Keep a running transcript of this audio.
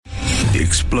The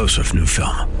explosive new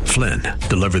film, Flynn,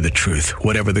 deliver the truth,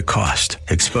 whatever the cost,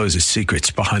 exposes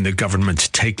secrets behind the government's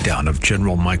takedown of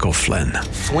General Michael Flynn.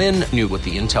 Flynn knew what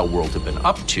the intel world had been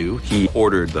up to. He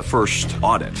ordered the first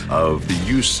audit of the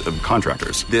use of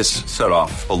contractors. This set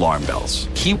off alarm bells.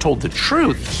 He told the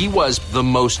truth. He was the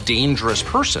most dangerous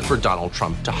person for Donald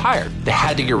Trump to hire. They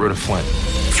had to get rid of Flynn.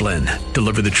 Flynn,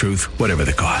 deliver the truth, whatever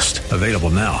the cost. Available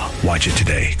now. Watch it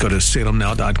today. Go to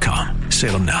salemnow.com.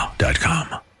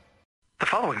 salemnow.com. The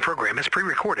following program is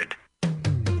pre-recorded.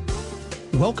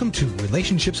 Welcome to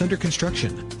Relationships Under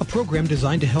Construction, a program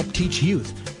designed to help teach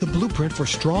youth the blueprint for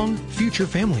strong future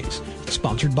families.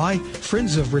 Sponsored by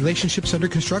Friends of Relationships Under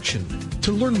Construction.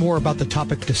 To learn more about the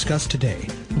topic discussed today,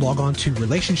 log on to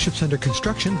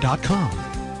relationshipsunderconstruction.com.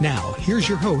 Now, here's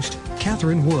your host,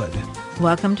 Catherine Wood.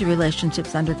 Welcome to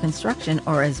Relationships Under Construction,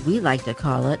 or as we like to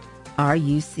call it,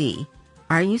 RUC.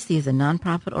 RUC is a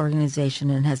nonprofit organization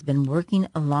and has been working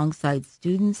alongside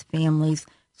students, families,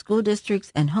 school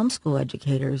districts, and homeschool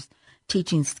educators,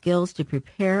 teaching skills to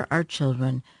prepare our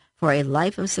children for a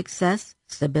life of success,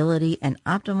 stability, and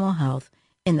optimal health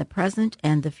in the present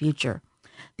and the future.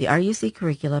 The RUC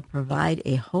curricula provide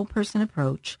a whole-person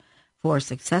approach for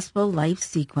successful life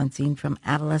sequencing from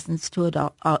adolescence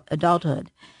to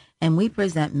adulthood, and we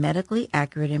present medically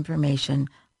accurate information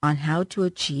on how to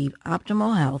achieve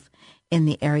optimal health in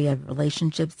the area of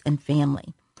relationships and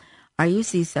family.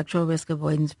 RUC sexual risk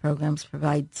avoidance programs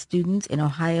provide students in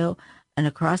Ohio and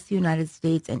across the United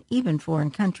States and even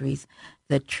foreign countries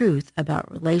the truth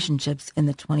about relationships in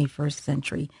the 21st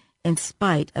century in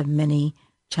spite of many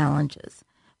challenges.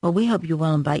 Well, we hope you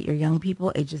will invite your young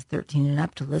people ages 13 and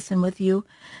up to listen with you.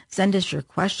 Send us your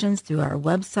questions through our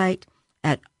website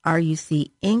at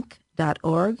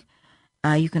rucinc.org.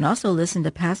 You can also listen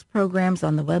to past programs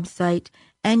on the website,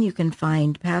 and you can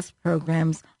find past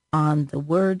programs on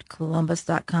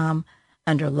thewordcolumbus.com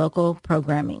under local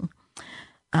programming.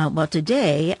 Well,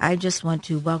 today I just want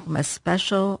to welcome a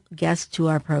special guest to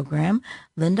our program.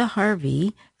 Linda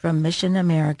Harvey from Mission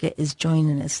America is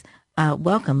joining us.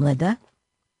 Welcome, Linda.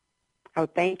 Oh,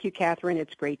 thank you, Catherine.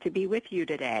 It's great to be with you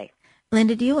today.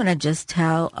 Linda, do you want to just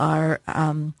tell our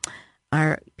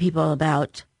people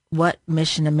about what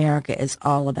Mission America is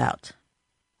all about?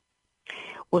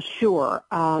 Well, sure.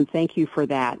 Thank you for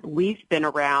that. We've been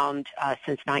around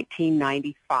since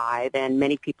 1995, and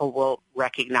many people will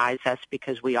recognize us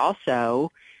because we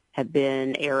also have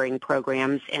been airing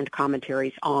programs and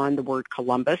commentaries on the word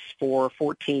Columbus for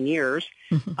 14 years.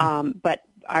 But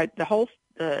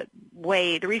the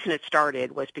reason it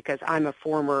started was because I'm a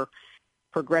former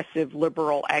progressive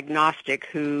liberal agnostic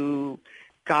who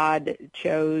God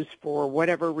chose for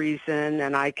whatever reason,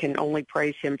 and I can only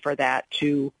praise him for that,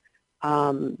 to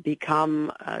come to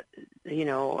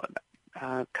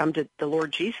the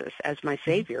Lord Jesus as my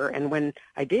Savior. And when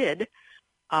I did,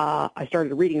 I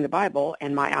started reading the Bible,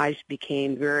 and my eyes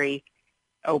became very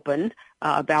open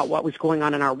about what was going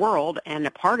on in our world. And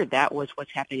a part of that was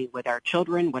what's happening with our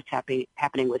children, what's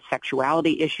happening with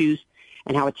sexuality issues,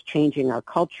 and how it's changing our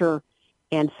culture,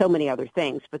 and so many other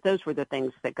things. But those were the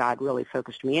things that God really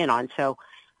focused me in on. So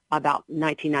about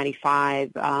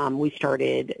 1995, we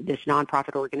started this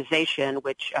nonprofit organization,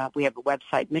 which we have a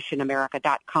website,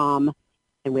 missionamerica.com,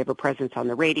 and we have a presence on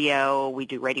the radio. We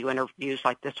do radio interviews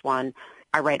like this one.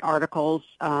 I write articles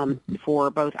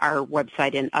for both our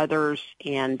website and others,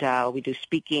 and we do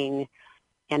speaking,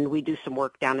 and we do some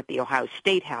work down at the Ohio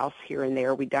State House here and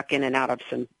there. We duck in and out of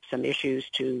some issues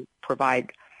to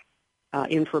provide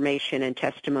information and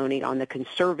testimony on the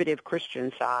conservative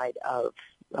Christian side of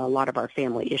a lot of our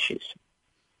family issues.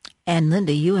 And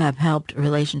Linda, you have helped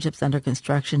Relationships Under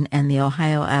Construction and the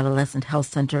Ohio Adolescent Health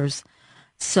Centers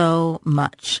so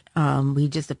much. We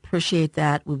just appreciate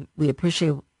that. We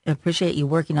appreciate you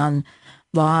working on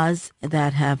laws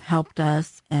that have helped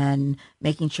us and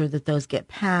making sure that those get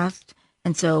passed.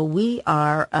 And so we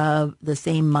are of the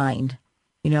same mind,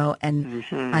 and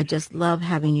I just love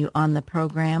having you on the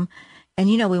program. And,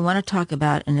 we want to talk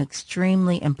about an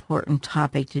extremely important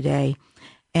topic today.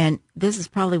 And this is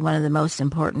probably one of the most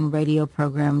important radio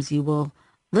programs you will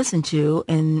listen to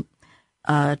in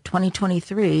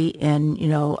 2023. And,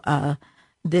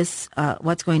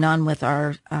 what's going on with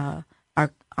our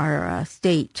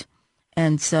state.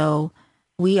 And so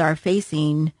we are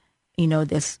facing,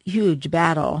 this huge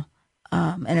battle.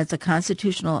 And it's a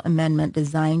constitutional amendment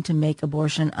designed to make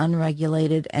abortion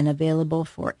unregulated and available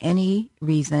for any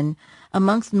reason,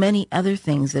 amongst many other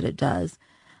things that it does.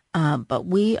 But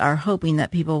we are hoping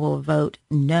that people will vote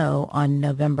no on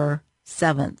November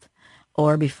 7th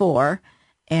or before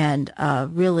and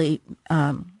really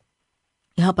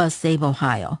help us save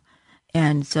Ohio.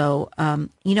 And so,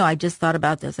 I just thought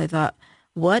about this. I thought,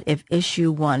 what if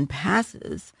issue 1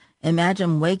 passes?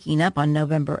 Imagine waking up on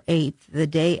November 8th, the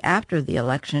day after the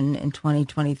election in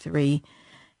 2023,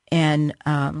 and,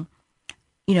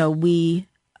 we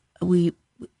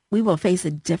will face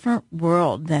a different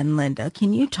world then, Linda.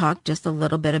 Can you talk just a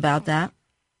little bit about that?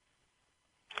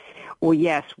 Well,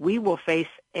 yes, we will face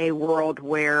a world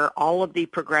where all of the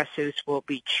progressives will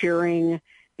be cheering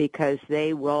because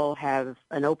they will have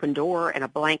an open door and a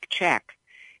blank check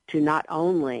to not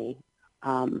only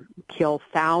kill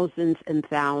thousands and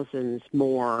thousands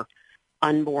more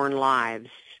unborn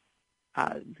lives,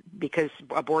 because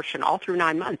abortion all through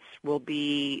 9 months will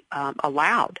be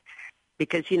allowed,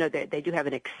 because, they do have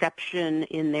an exception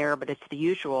in there, but it's the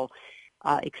usual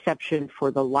exception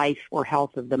for the life or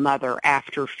health of the mother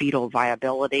after fetal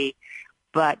viability.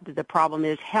 But the problem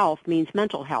is health means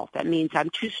mental health. That means I'm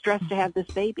too stressed to have this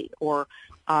baby, or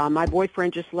my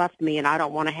boyfriend just left me and I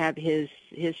don't want to have his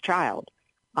child.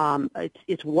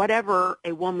 It's whatever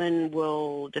a woman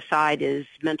will decide is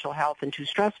mental health and too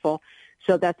stressful.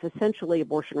 So that's essentially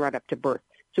abortion right up to birth.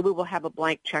 So we will have a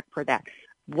blank check for that.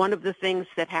 One of the things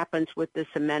that happens with this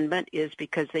amendment is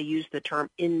because they use the term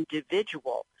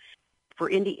individual. For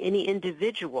any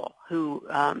individual who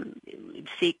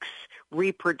seeks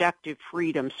reproductive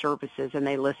freedom services, and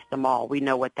they list them all. We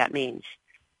know what that means.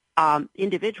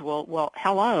 Individual, well,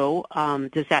 hello,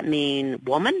 does that mean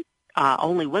woman?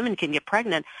 Only women can get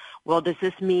pregnant. Well, does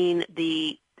this mean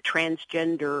the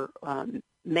transgender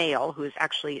male, who is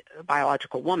actually a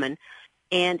biological woman,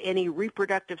 and any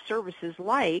reproductive services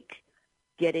like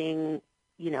getting,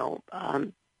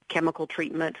 chemical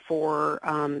treatment for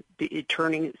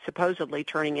supposedly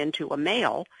turning into a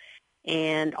male,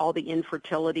 and all the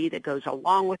infertility that goes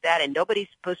along with that, and nobody's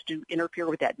supposed to interfere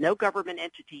with that. No government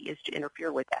entity is to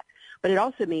interfere with that. But it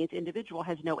also means individual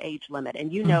has no age limit.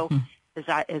 And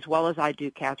as well as I do,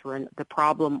 Catherine, the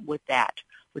problem with that,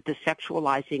 with the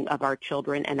sexualizing of our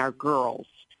children and our girls.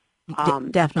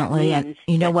 Definitely. And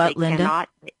you know what, Linda?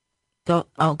 Go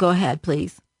ahead,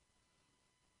 please.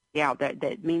 Yeah,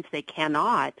 that means they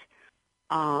cannot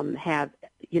have,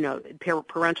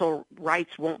 parental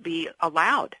rights won't be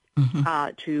allowed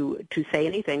to say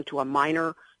anything to a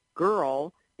minor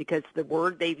girl, because the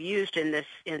word they've used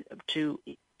to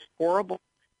horrible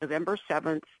November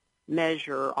 7th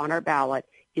measure on our ballot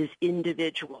is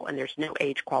individual, and there's no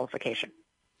age qualification.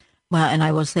 Well, and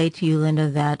I will say to you, Linda,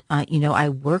 that, I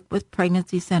work with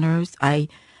pregnancy centers.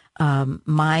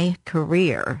 My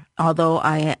career, although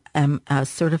I am a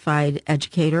certified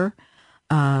educator,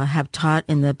 have taught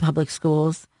in the public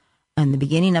schools. In the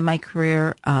beginning of my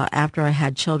career, after I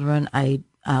had children, I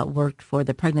worked for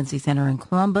the pregnancy center in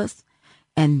Columbus,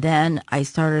 and then I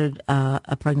started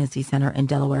a pregnancy center in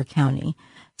Delaware County.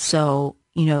 So,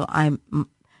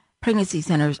 pregnancy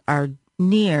centers are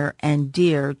near and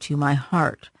dear to my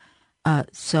heart.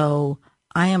 So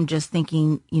I am just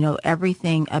thinking,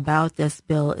 everything about this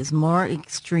bill is more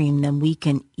extreme than we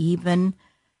can even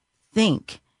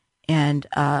think. And,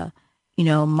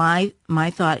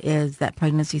 my thought is that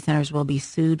pregnancy centers will be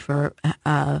sued for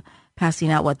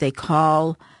passing out what they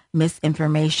call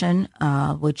misinformation,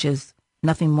 which is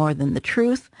nothing more than the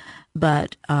truth.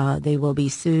 But they will be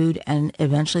sued, and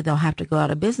eventually they'll have to go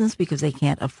out of business because they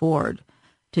can't afford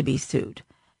to be sued.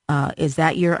 Is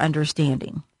that your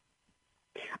understanding?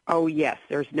 Oh, yes.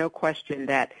 There's no question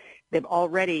that the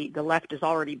left has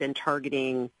already been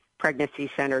targeting pregnancy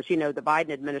centers. The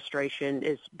Biden administration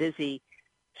is busy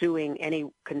suing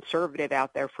any conservative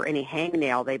out there for any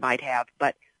hangnail they might have.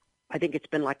 But I think it's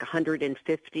been like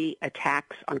 150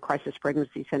 attacks on crisis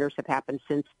pregnancy centers have happened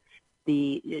since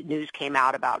the news came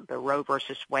out about the Roe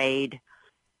versus Wade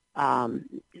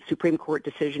Supreme Court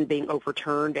decision being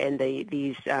overturned, and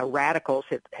these radicals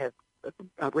have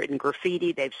written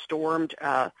graffiti, they've stormed,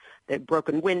 they've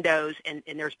broken windows, and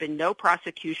there's been no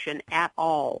prosecution at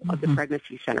all of the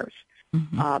pregnancy centers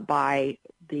by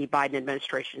the Biden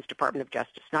administration's Department of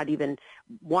Justice. Not even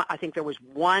one. I think there was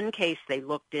one case they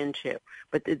looked into,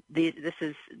 but this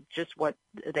is just what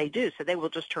they do. So they will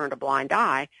just turn a blind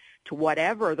eye to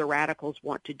whatever the radicals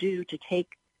want to do to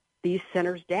take these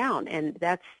centers down, and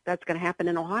that's going to happen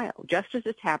in Ohio, just as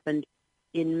it's happened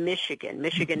in Michigan.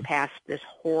 Michigan passed this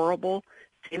horrible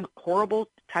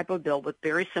type of bill with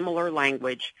very similar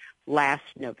language last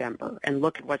November, and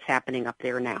look at what's happening up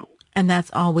there now. And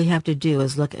that's all we have to do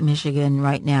is look at Michigan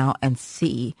right now and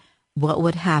see what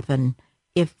would happen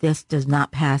if this does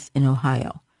not pass in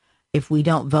Ohio, if we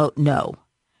don't vote no.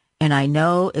 And I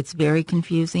know it's very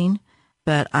confusing,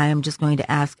 but I am just going to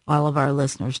ask all of our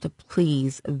listeners to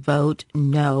please vote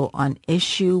no on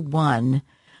issue 1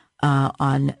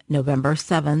 on November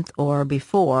 7th or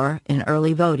before in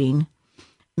early voting,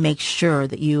 make sure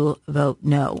that you vote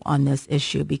no on this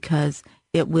issue, because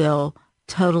it will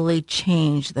totally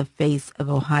change the face of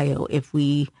Ohio if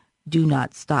we do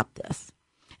not stop this.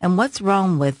 And what's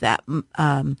wrong with that,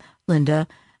 Linda?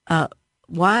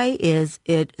 Why is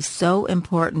it so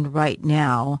important right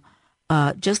now,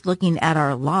 just looking at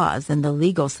our laws and the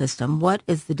legal system? What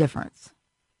is the difference?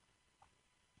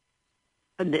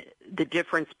 The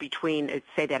difference between,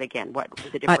 say that again, what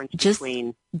the difference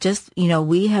between? Just,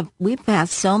 we've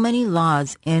passed so many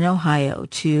laws in Ohio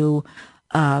to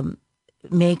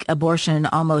make abortion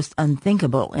almost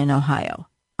unthinkable in Ohio,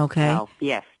 okay? Oh,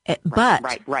 yes. But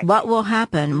right. What will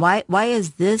happen? Why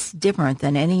is this different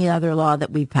than any other law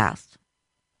that we passed?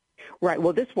 Right.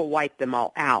 Well, this will wipe them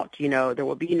all out. There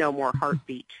will be no more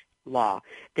heartbeat law.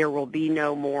 There will be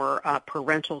no more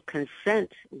parental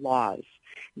consent laws.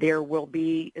 There will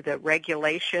be the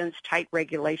regulations, tight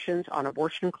regulations on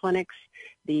abortion clinics,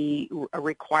 the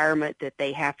requirement that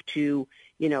they have to,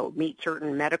 meet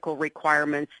certain medical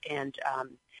requirements, and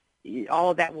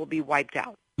all of that will be wiped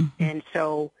out. Mm-hmm. And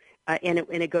so, and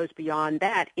it goes beyond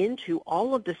that into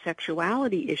all of the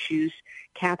sexuality issues,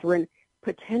 Catherine,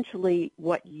 potentially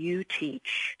what you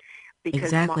teach.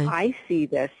 Because exactly. I see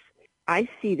this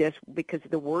because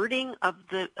the wording of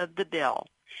the bill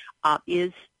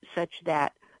is such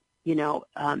that,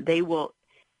 they will,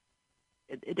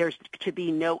 there's to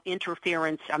be no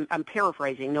interference, I'm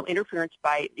paraphrasing, no interference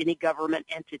by any government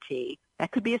entity,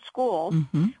 that could be a school,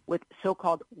 mm-hmm. with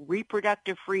so-called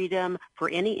reproductive freedom for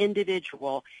any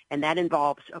individual, and that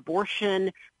involves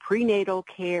abortion, prenatal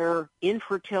care,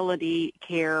 infertility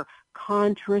care,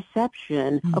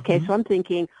 contraception. Mm-hmm. Okay, so I'm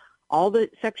thinking all the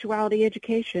sexuality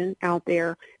education out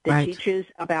there that right. teaches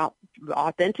about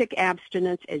authentic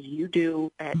abstinence, as you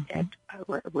do at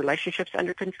Relationships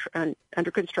Under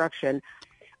Construction,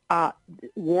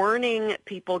 warning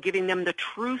people, giving them the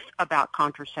truth about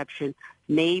contraception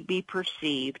may be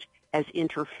perceived as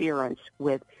interference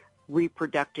with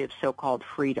reproductive so-called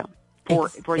freedom for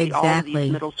exactly. all of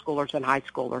these middle schoolers and high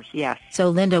schoolers. Yes. So,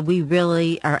 Linda, we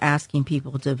really are asking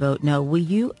people to vote no. Will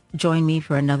you join me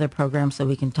for another program so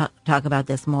we can talk about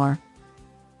this more?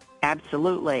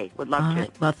 Absolutely. Would love to.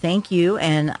 Well, thank you.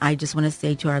 And I just want to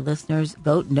say to our listeners,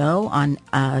 vote no on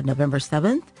November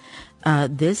 7th.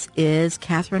 This is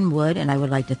Catherine Wood, and I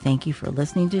would like to thank you for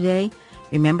listening today.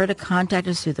 Remember to contact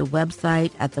us through the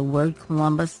website at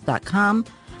thewordcolumbus.com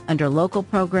under local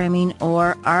programming,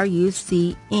 or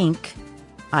RUC Inc.,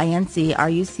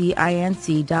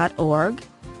 RUCINC.org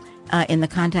in the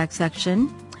contact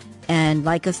section, and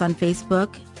like us on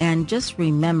Facebook. And just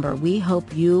remember, we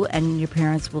hope you and your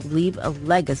parents will leave a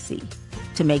legacy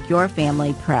to make your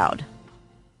family proud.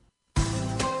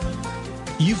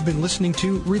 You've been listening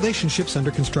to Relationships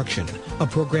Under Construction, a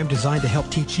program designed to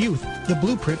help teach youth the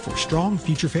blueprint for strong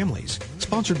future families,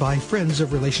 sponsored by Friends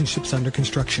of Relationships Under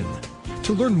Construction.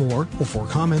 To learn more or for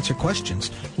comments or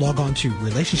questions, log on to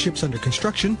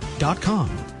relationshipsunderconstruction.com.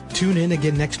 Tune in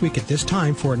again next week at this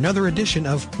time for another edition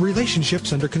of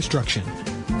Relationships Under Construction.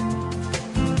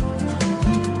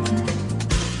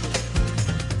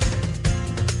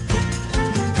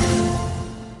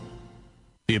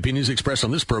 The opinions expressed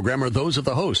on this program are those of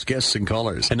the host, guests, and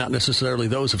callers, and not necessarily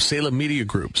those of Salem Media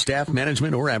Group, staff,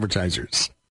 management, or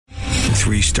advertisers.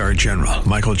 3-star General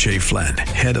Michael J. Flynn,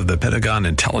 head of the Pentagon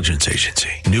Intelligence Agency,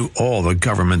 knew all the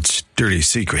government's dirty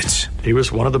secrets. He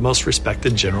was one of the most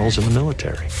respected generals in the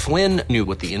military. Flynn knew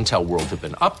what the intel world had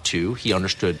been up to. He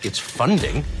understood its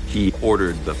funding. He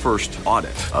ordered the first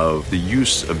audit of the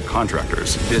use of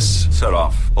contractors. This set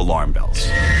off alarm bells.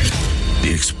 The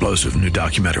explosive new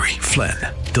documentary, Flynn,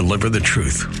 Deliver the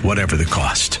Truth, Whatever the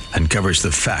Cost, uncovers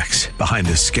the facts behind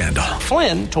this scandal.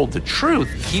 Flynn told the truth.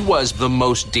 He was the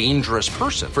most dangerous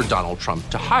person for Donald Trump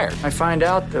to hire. I find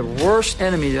out the worst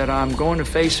enemy that I'm going to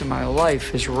face in my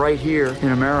life is right here in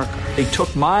America. They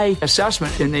took my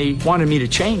assessment and they wanted me to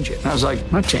change it. And I was like,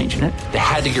 I'm not changing it. They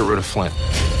had to get rid of Flynn.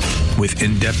 With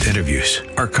in-depth interviews,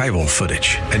 archival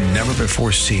footage, and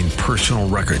never-before-seen personal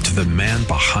records of the man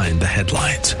behind the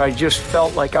headlines. I just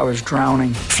felt like I was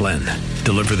drowning. Flynn,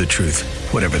 Deliver the Truth,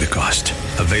 Whatever the Cost.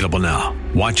 Available now.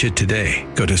 Watch it today.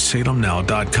 Go to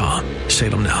salemnow.com.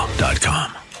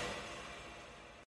 salemnow.com.